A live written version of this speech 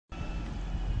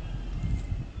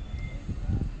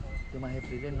uma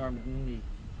represa enorme no meio.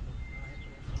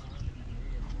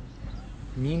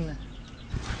 Mina.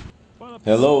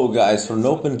 Hello guys from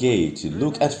Open Gate.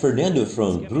 Look at Fernando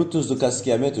from Brutus do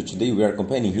Casqueamento. Today we are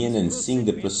accompanying him and seeing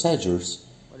the procedures.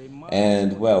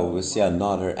 And well, we see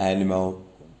another animal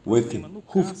with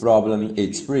hoof problem.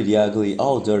 It's pretty ugly,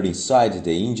 all dirt inside,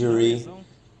 the injury.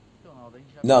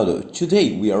 Now though,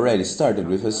 today we already started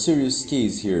with a serious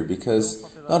case here, because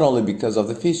not only because of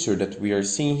the fissure that we are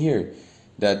seeing here,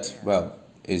 that well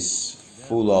is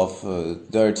full of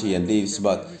dirty and leaves,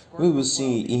 but we will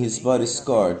see in his body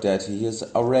scar that he has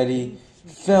already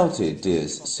felt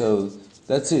this. So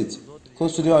that's it.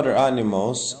 Close to the other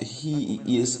animals, he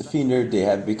is thinner, they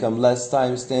have become less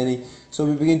time standing, so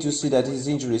we begin to see that his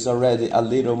injury is already a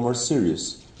little more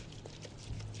serious.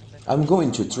 I'm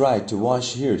going to try to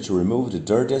wash here to remove the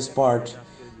dirtiest part.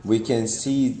 We can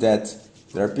see that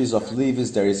there are pieces of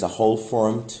leaves, there is a hole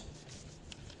formed.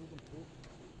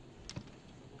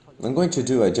 I'm going to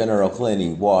do a general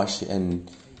cleaning wash, and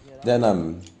then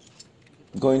I'm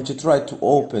going to try to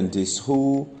open this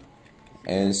hole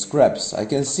and scraps. I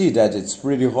can see that it's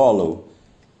pretty hollow,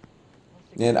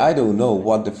 and I don't know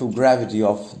what the full gravity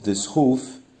of this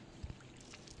hoof.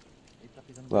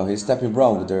 Well, he's stepping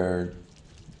wrong, they're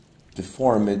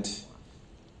deformed.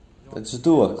 Let's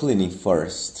do a cleaning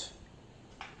first.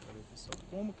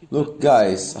 Look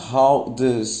guys, how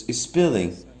this is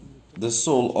peeling the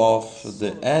sole of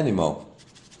the animal.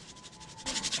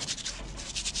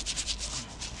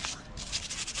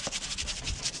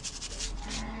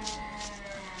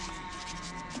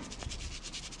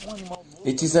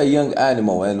 It is a young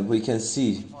animal, and we can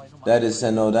see that is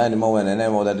an old animal, and an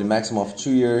animal that is maximum of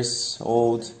 2 years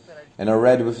old and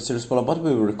already with a serious problem, but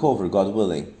we will recover, God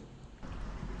willing.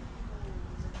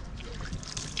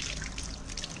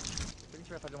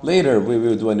 Later we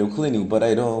will do a new cleaning, but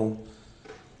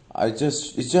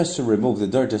it's just to remove the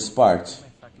dirtiest part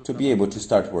to be able to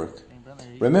start work.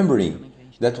 Remembering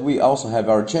that we also have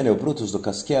our channel Brutus do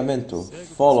Casqueamento.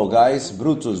 Follow guys,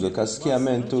 Brutus do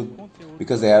Casqueamento,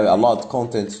 because they have a lot of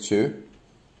content too.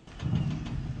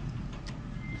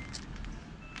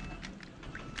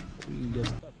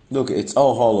 Look, it's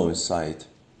all hollow inside.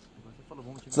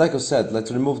 It's like I said,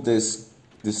 let's remove this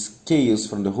scales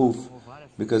from the hoof,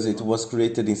 because it was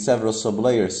created in several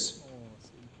sub-layers.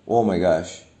 Oh my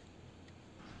gosh.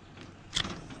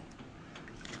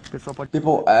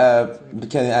 People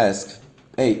can ask,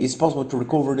 hey, is it possible to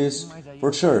recover this?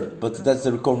 For sure, but that's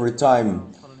the recovery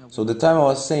time. So the time I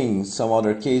was saying, some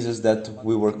other cases that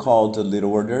we were called a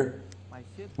little order,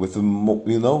 with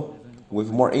with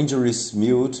more injuries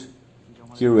mute.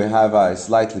 Here we have a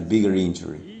slightly bigger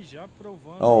injury.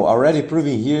 Oh, already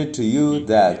proving here to you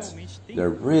that there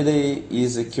really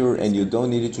is a cure and you don't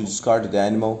need to discard the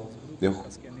animal. The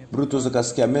Brutus do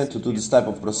Casqueamento do this type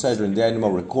of procedure and the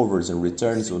animal recovers and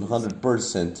returns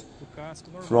 100%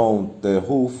 from the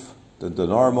hoof, the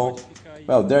normal.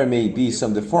 Well, there may be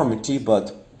some deformity,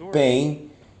 but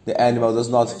pain, the animal does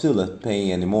not feel that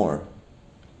pain anymore.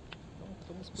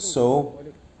 So,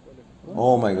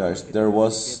 oh my gosh, there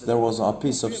was a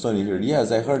piece of stone here.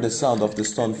 Yes, I heard the sound of the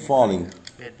stone falling.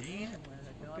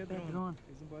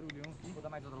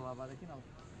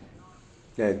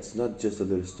 Yeah, it's not just a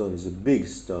little stone, it's a big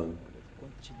stone.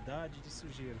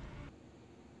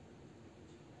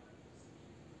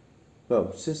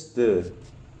 Well, since the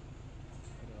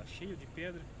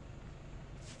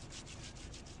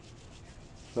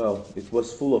well, it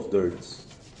was full of dirt.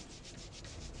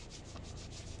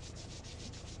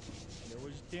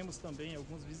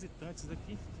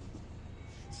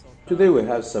 Today we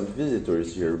have some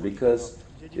visitors here because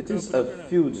it is a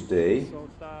field day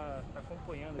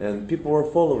and people are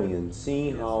following and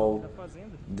seeing how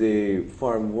the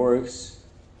farm works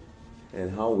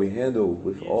and how we handle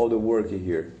with all the work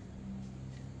here.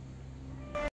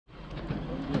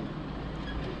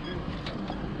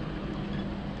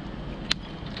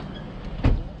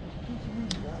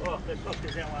 Se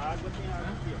quiser uma água, tem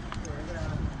água aqui, ó.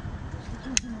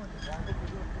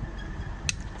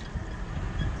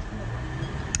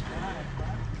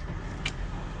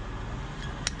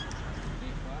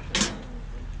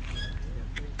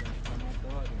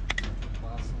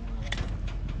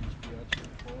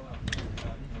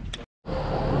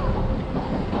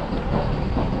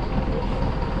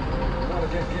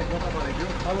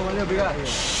 Falou, valeu, obrigado.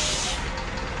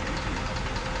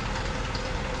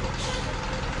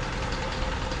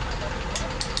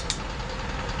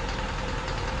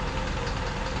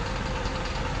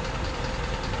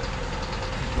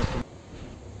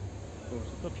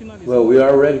 Well, we are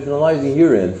already finalizing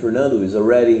here and Fernando is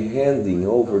already handing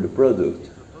over the product.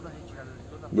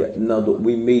 Yeah, now that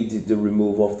we made the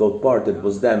removal of that part that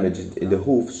was damaged in the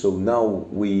hoof, so now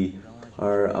we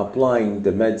are applying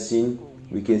the medicine.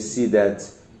 We can see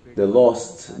that he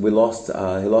lost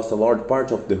a large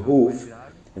part of the hoof,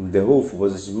 and the hoof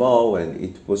was small and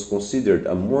it was considered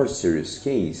a more serious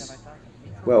case.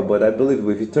 Well, but I believe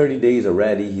with 30 days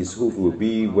already his hoof will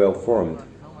be well formed.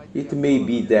 It may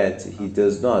be that he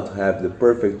does not have the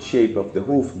perfect shape of the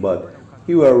hoof, but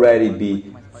he will already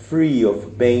be free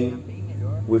of pain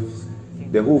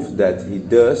with the hoof that he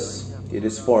does. It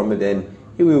is formed and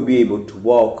he will be able to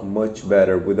walk much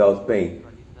better without pain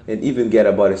and even get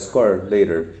a body scar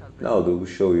later. Now they will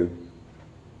show you.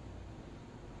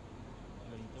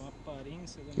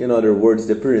 In other words,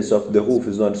 the appearance of the hoof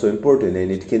is not so important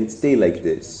and it can stay like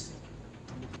this.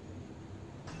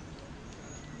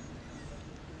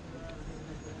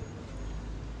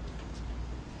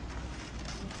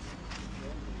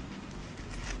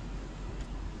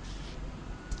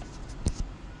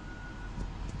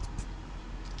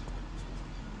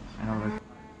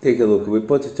 Take a look, we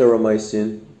put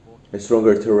terramycin, a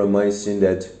stronger terramycin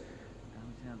that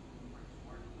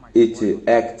it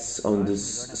acts on this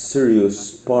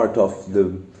serious part of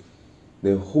the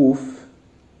hoof.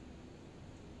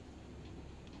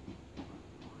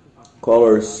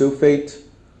 Color sulfate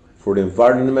for the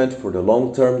environment, for the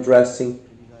long-term dressing,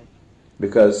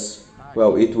 because,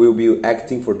 well, it will be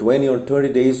acting for 20 or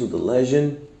 30 days with the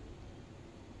lesion.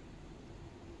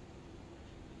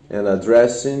 And a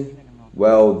dressing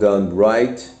well done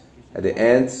right at the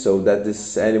end so that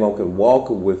this animal can walk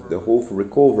with the hoof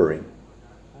recovering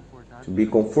to be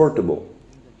comfortable.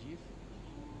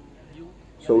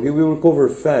 So he will recover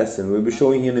fast and we'll be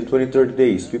showing him in 20-30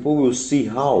 days. People will see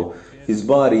how his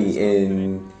body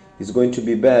is going to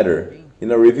be better.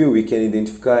 In a review we can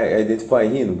identify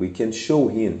him, we can show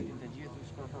him.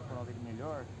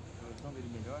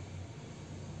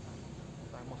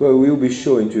 So we will be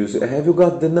showing to you. Have you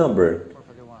got the number?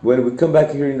 When we come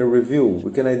back here in the review,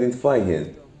 we can identify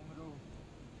him.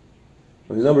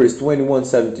 His number is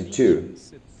 2172.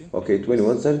 Okay,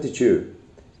 2172.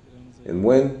 And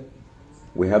when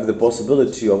we have the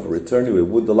possibility of returning, we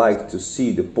would like to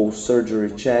see the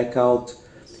post-surgery checkout.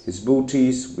 His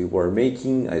booties, we were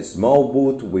making a small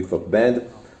boot with a band.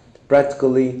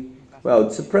 Practically, well,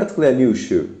 it's practically a new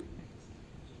shoe.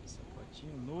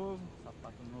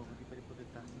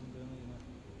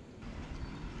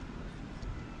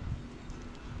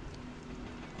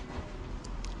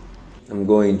 I'm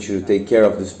going to take care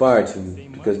of this part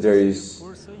because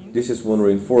this is one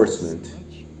reinforcement.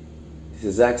 This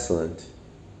is excellent.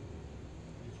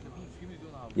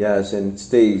 Yes, and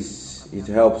it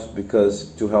helps because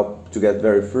to get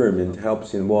very firm and it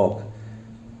helps him walk.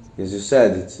 As you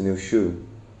said, it's a new shoe.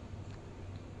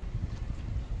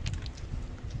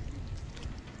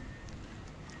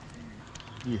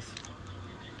 Yes.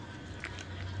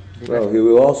 Well, he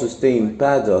will also stay in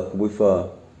paddock with a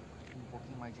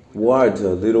ward,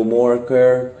 a little more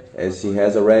care, as he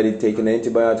has already taken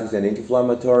antibiotics and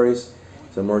anti-inflammatories.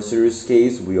 It's a more serious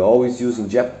case. We always use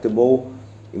injectable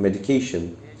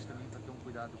medication.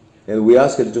 And we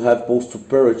ask it to have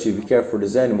post-operative care for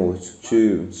these animals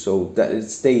too, so that it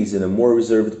stays in a more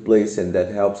reserved place, and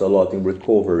that helps a lot in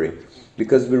recovery.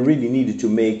 Because we really need to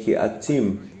make a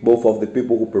team, both of the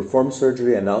people who perform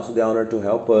surgery and also the owner, to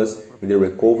help us in the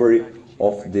recovery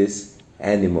of this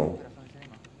animal.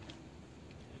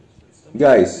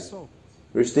 Guys,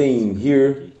 we're staying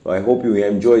here. I hope you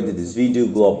enjoyed this video.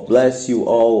 God bless you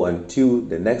all until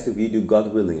the next video,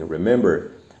 God willing.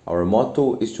 Remember, our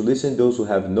motto is to listen to those who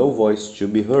have no voice to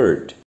be heard.